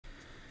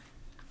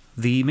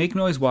The Make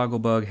Noise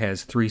Wogglebug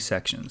has three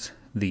sections: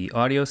 the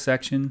audio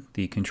section,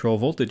 the control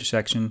voltage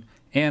section,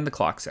 and the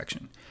clock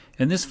section.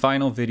 In this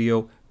final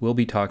video, we'll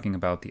be talking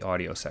about the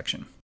audio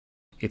section.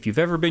 If you've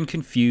ever been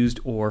confused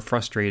or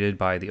frustrated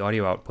by the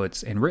audio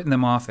outputs and written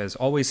them off as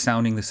always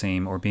sounding the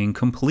same or being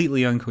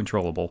completely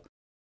uncontrollable,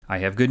 I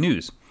have good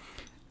news.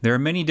 There are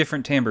many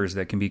different timbres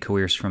that can be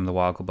coerced from the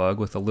Wogglebug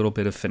with a little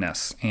bit of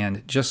finesse,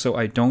 and just so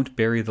I don't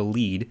bury the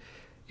lead,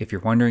 if you're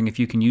wondering if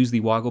you can use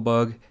the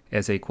Wogglebug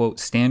as a, quote,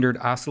 standard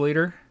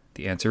oscillator,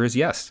 the answer is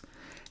yes,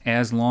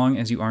 as long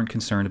as you aren't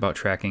concerned about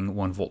tracking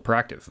 1 volt per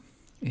octave.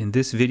 In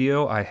this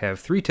video, I have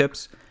 3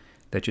 tips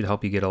that should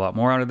help you get a lot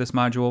more out of this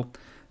module,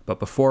 but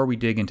before we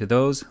dig into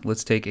those,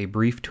 let's take a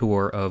brief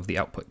tour of the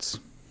outputs.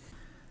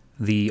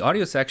 The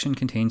audio section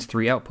contains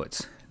 3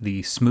 outputs: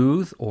 the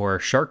smooth or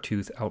shark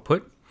tooth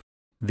output,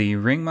 the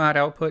ring mod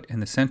output in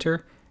the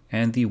center,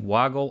 and the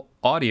Woggle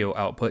audio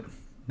output,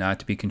 not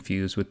to be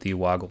confused with the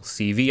Woggle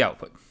CV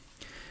output.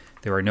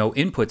 There are no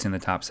inputs in the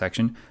top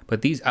section,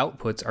 but these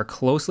outputs are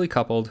closely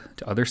coupled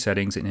to other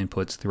settings and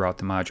inputs throughout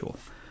the module.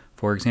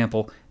 For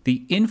example,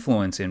 the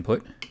influence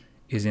input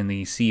is in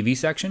the CV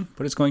section,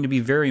 but it's going to be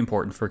very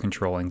important for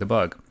controlling the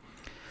bug.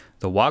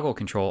 The Woggle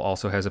control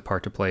also has a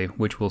part to play,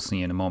 which we'll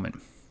see in a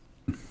moment.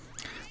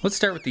 Let's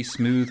start with the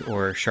smooth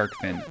or shark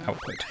fin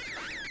output.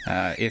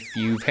 If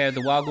you've had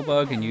the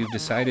Wogglebug and you've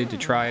decided to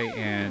try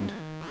and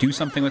do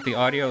something with the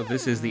audio,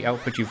 this is the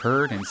output you've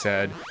heard and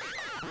said,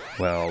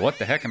 well, what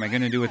the heck am I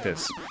going to do with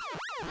this?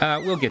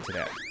 We'll get to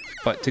that.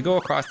 But to go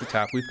across the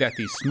top, we've got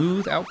the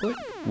smooth output,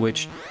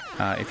 which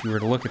if you were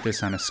to look at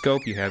this on a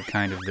scope, you have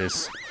kind of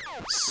this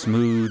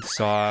smooth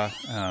saw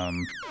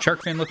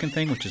shark fin looking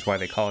thing, which is why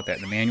they call it that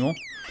in the manual.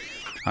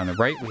 On the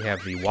right, we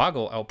have the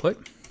Woggle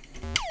output.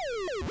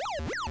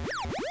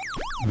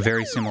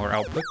 Very similar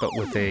output, but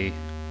with a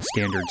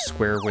standard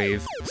square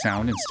wave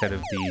sound instead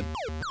of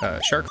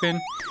the shark fin.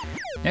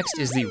 Next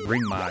is the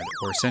ring mod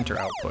or center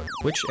output,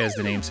 which, as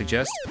the name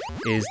suggests,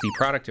 is the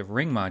product of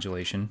ring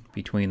modulation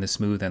between the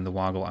smooth and the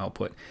Woggle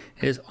output.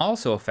 It is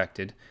also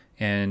affected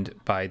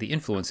by the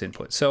influence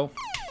input. So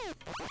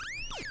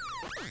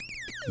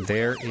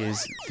there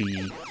is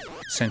the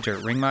center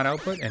ring mod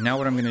output, and now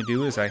what I'm going to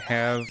do is I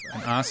have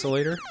an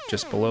oscillator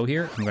just below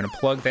here. I'm going to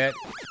plug that,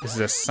 this is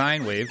a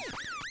sine wave,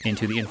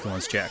 into the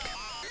influence jack.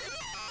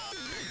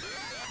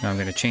 Now I'm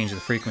going to change the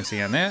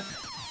frequency on that.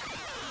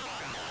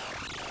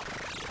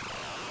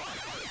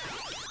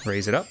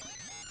 Raise it up.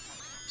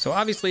 So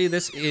obviously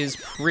this is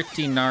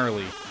pretty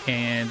gnarly,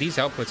 and these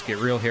outputs get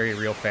real hairy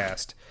real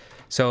fast.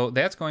 So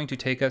that's going to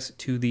take us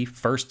to the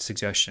first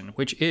suggestion,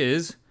 which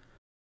is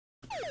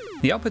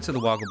the outputs of the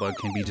Wogglebug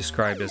can be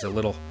described as a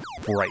little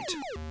bright,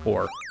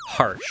 or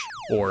harsh,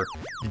 or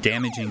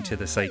damaging to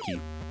the psyche.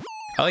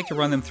 I like to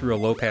run them through a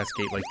low-pass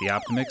gate like the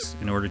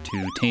Optimix in order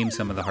to tame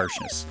some of the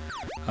harshness.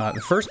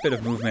 The first bit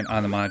of movement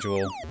on the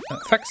module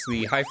affects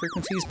the high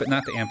frequencies, but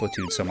not the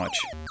amplitude so much.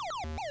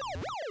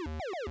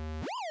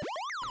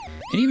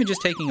 And even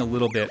just taking a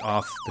little bit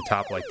off the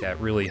top like that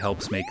really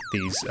helps make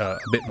these a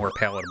bit more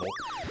palatable.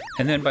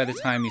 And then by the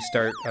time you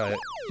start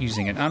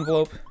using an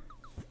envelope,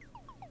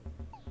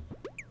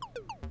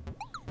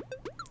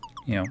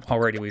 you know,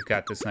 already we've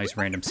got this nice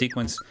random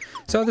sequence.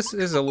 So this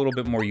is a little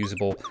bit more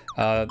usable.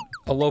 A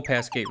low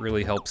pass gate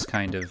really helps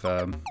kind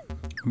of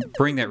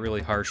bring that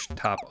really harsh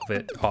top of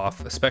it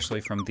off,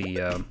 especially from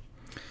the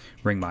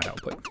ring mod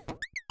output.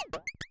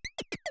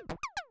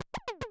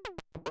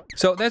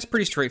 So that's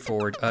pretty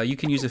straightforward. You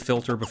can use a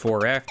filter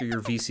before or after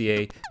your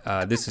VCA.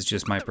 This is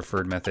just my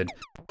preferred method.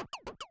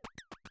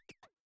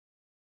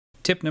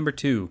 Tip number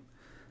 2,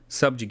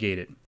 subjugate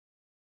it.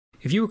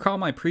 If you recall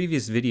my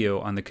previous video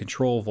on the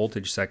control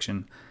voltage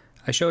section,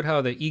 I showed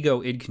how the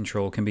ego id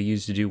control can be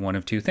used to do one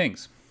of 2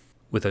 things.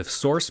 With a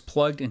source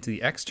plugged into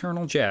the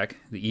external jack,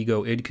 the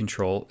ego id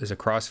control is a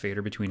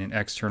crossfader between an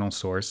external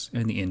source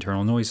and the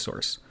internal noise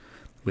source.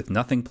 With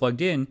nothing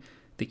plugged in,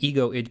 the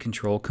ego id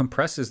control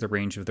compresses the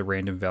range of the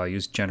random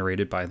values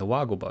generated by the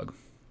Wogglebug.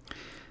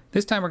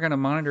 This time we're going to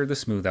monitor the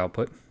smooth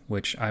output,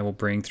 which I will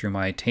bring through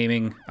my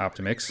taming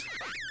Optimix.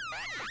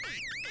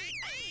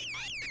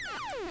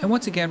 And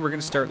once again, we're going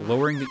to start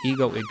lowering the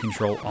ego id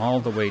control all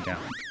the way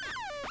down.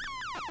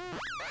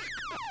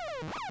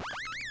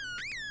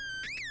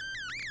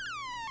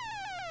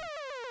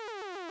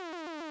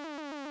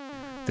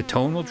 The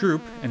tone will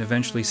droop and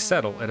eventually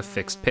settle at a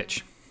fixed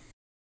pitch.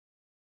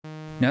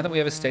 Now that we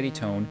have a steady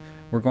tone,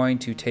 we're going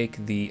to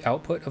take the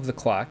output of the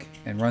clock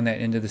and run that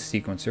into the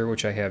sequencer,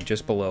 which I have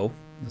just below.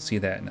 You'll see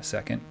that in a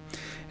second.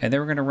 And then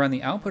we're going to run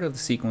the output of the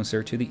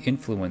sequencer to the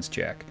influence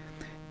jack.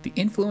 The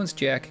influence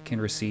jack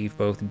can receive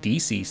both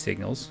DC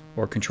signals,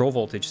 or control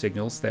voltage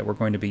signals that we're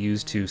going to be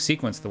used to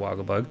sequence the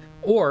Wogglebug,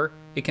 or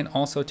it can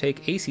also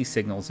take AC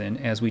signals in,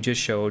 as we just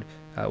showed,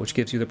 which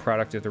gives you the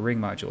product of the ring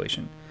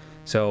modulation.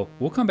 So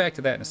we'll come back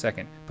to that in a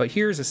second. But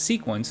here's a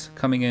sequence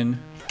coming in,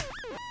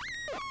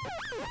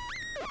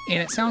 and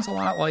it sounds a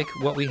lot like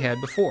what we had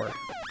before.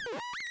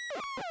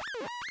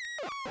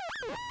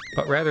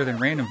 But rather than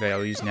random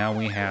values, now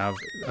we have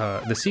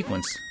the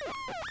sequence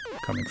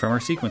coming from our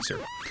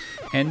sequencer.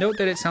 And note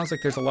that it sounds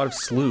like there's a lot of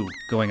slew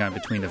going on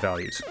between the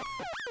values.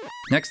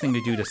 Next thing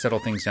to do to settle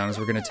things down is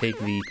we're going to take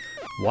the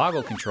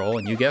woggle control,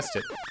 and you guessed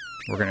it,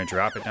 we're going to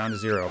drop it down to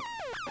 0.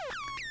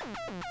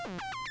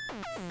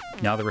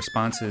 Now the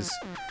response is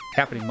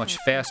happening much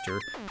faster,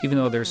 even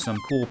though there's some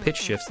cool pitch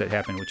shifts that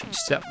happen with each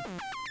step.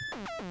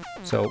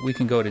 So we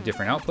can go to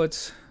different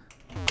outputs,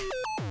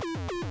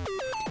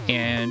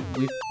 and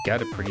we've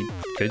got a pretty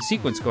good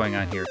sequence going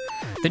on here.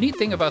 The neat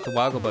thing about the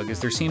Wogglebug is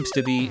there seems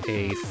to be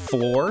a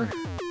floor.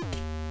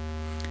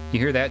 You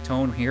hear that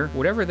tone here?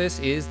 Whatever this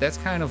is, that's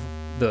kind of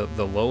the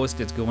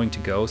lowest it's going to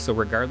go. So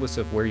regardless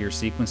of where your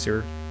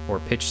sequencer or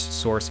pitch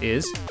source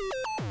is,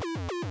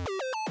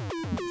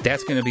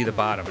 that's going to be the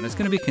bottom, and it's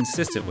going to be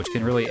consistent, which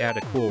can really add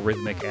a cool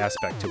rhythmic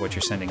aspect to what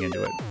you're sending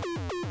into it.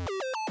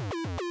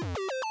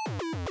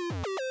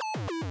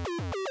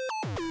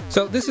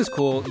 So this is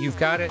cool. You've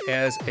got it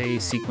as a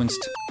sequenced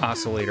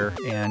oscillator,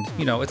 and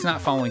you know, it's not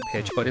following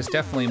pitch, but it's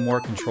definitely more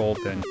controlled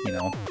than, you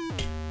know,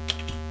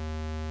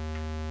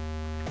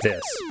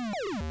 this.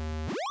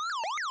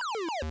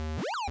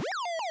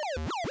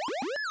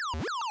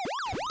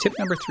 Tip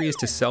number 3 is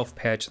to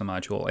self-patch the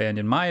module, and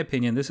in my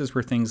opinion, this is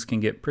where things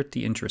can get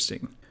pretty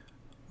interesting.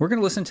 We're going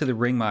to listen to the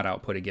ring mod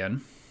output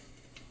again,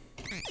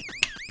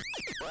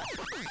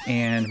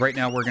 and right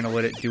now we're going to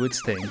let it do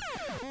its thing.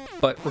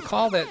 But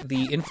recall that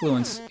the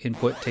influence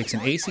input takes an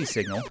AC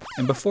signal,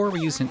 and before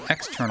we used an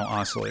external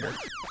oscillator.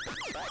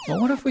 Well,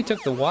 what if we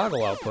took the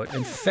woggle output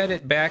and fed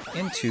it back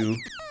into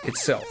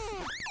itself?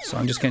 So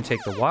I'm just going to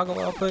take the woggle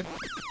output,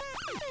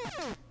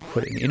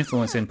 put it in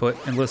influence input,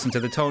 and listen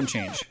to the tone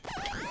change.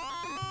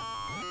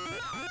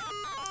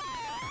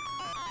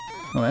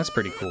 Well, that's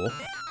pretty cool.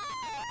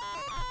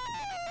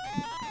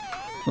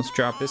 Let's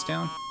drop this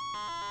down.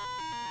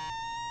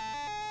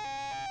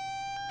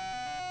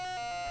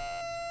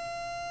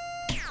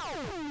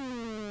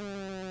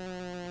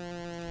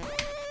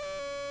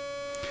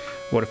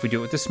 What if we do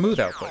it with the smooth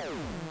output?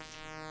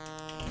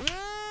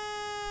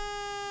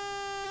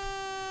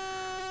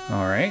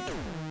 All right.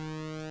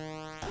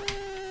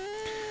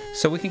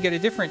 So we can get a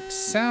different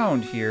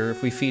sound here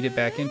if we feed it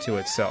back into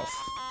itself.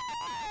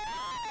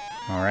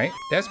 All right,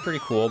 that's pretty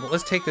cool, but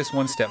let's take this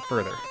one step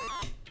further.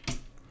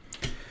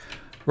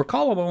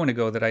 Recall a moment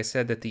ago that I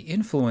said that the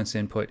influence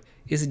input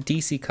is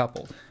DC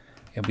coupled.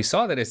 And we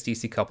saw that it's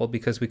DC coupled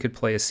because we could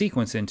play a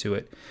sequence into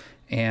it.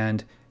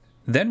 And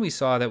then we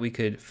saw that we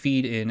could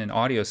feed in an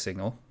audio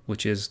signal,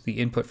 which is the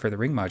input for the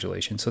ring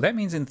modulation. So that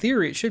means in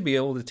theory it should be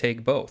able to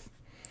take both.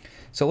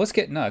 So let's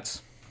get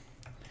nuts.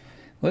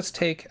 Let's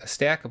take a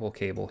stackable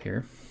cable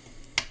here.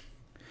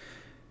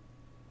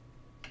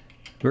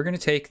 We're going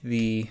to take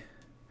the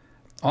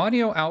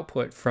audio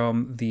output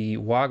from the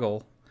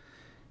woggle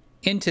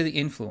into the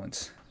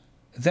influence.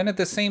 Then at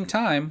the same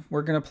time,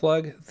 we're going to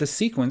plug the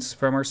sequence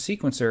from our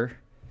sequencer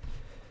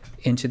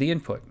into the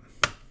input.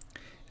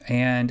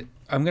 And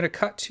I'm going to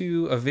cut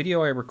to a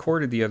video I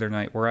recorded the other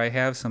night where I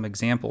have some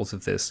examples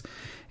of this,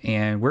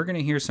 and we're going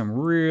to hear some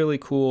really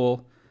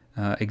cool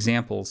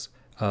examples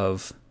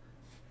of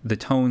the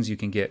tones you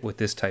can get with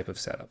this type of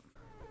setup.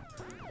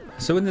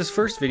 So in this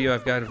first video,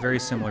 I've got a very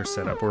similar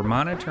setup. We're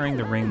monitoring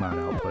the ring mod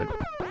output,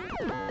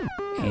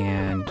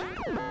 and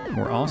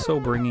we're also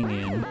bringing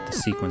in the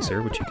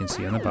sequencer, which you can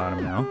see on the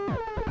bottom now.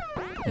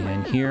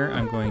 And here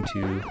I'm going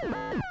to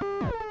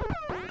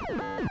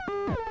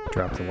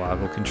drop the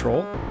woggle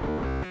control.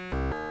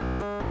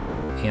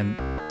 And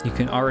you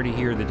can already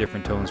hear the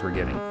different tones we're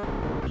getting.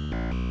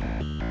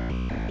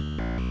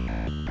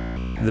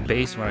 The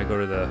bass when I go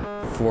to the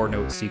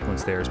 4-note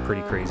sequence there is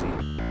pretty crazy.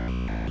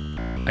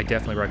 I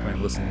definitely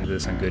recommend listening to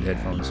this on good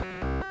headphones.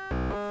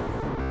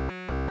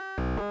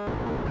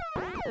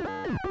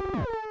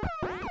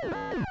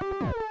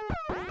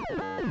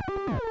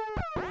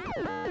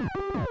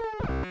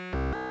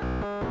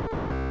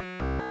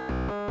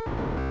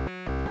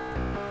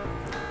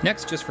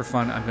 Next, just for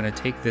fun, I'm going to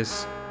take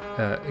this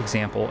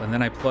example, and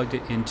then I plugged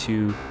it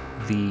into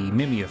the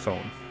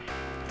mimeophone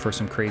for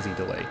some crazy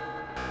delay.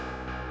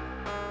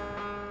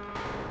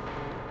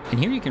 And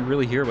here you can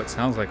really hear what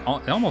sounds like,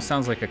 it almost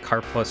sounds like a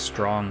Car Plus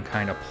Strong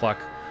kind of pluck,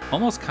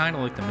 almost kind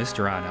of like the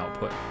Mysteron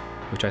output,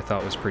 which I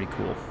thought was pretty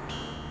cool.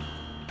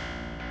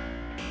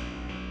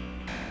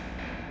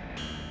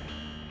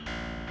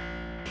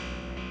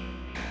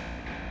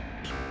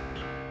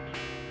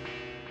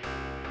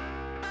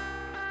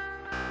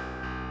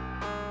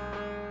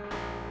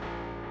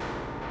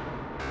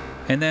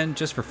 And then,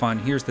 just for fun,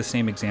 here's the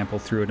same example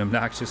through an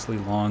obnoxiously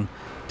long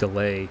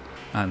delay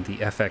on the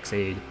FX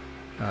Aid,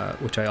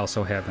 which I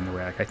also have in the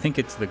rack. I think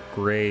it's the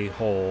gray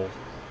hole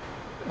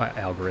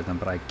algorithm,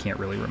 but I can't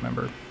really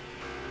remember.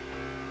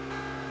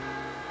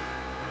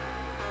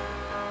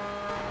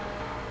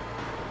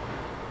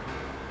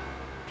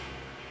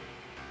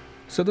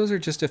 So those are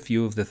just a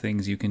few of the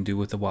things you can do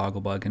with the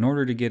Wogglebug in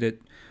order to get it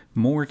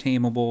more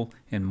tameable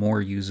and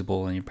more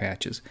usable in your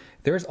patches.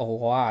 There's a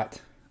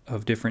lot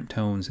of different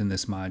tones in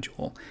this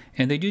module,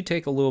 and they do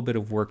take a little bit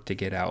of work to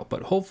get out,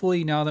 but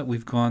hopefully now that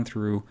we've gone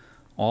through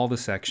all the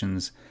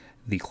sections,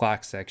 the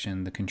clock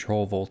section, the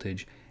control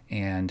voltage,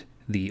 and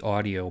the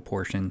audio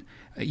portion,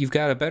 you've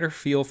got a better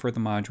feel for the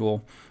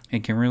module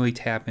and can really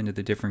tap into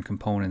the different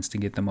components to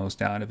get the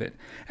most out of it.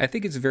 I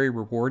think it's a very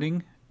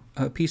rewarding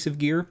piece of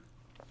gear,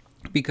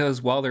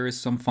 because while there is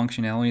some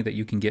functionality that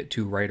you can get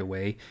to right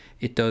away,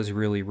 it does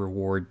really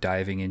reward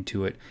diving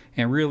into it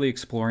and really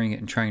exploring it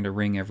and trying to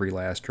wring every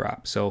last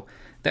drop. So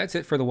that's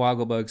it for the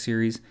Wogglebug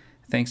series.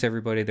 Thanks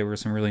everybody. There were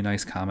some really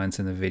nice comments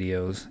in the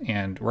videos,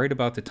 and right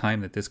about the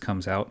time that this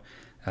comes out,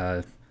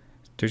 there's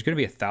going to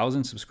be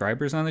 1,000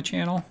 subscribers on the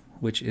channel,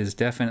 which is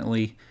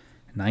definitely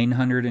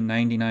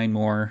 999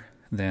 more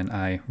than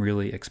I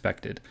really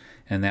expected.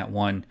 And that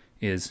one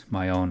is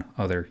my own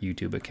other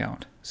YouTube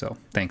account. So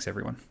thanks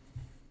everyone.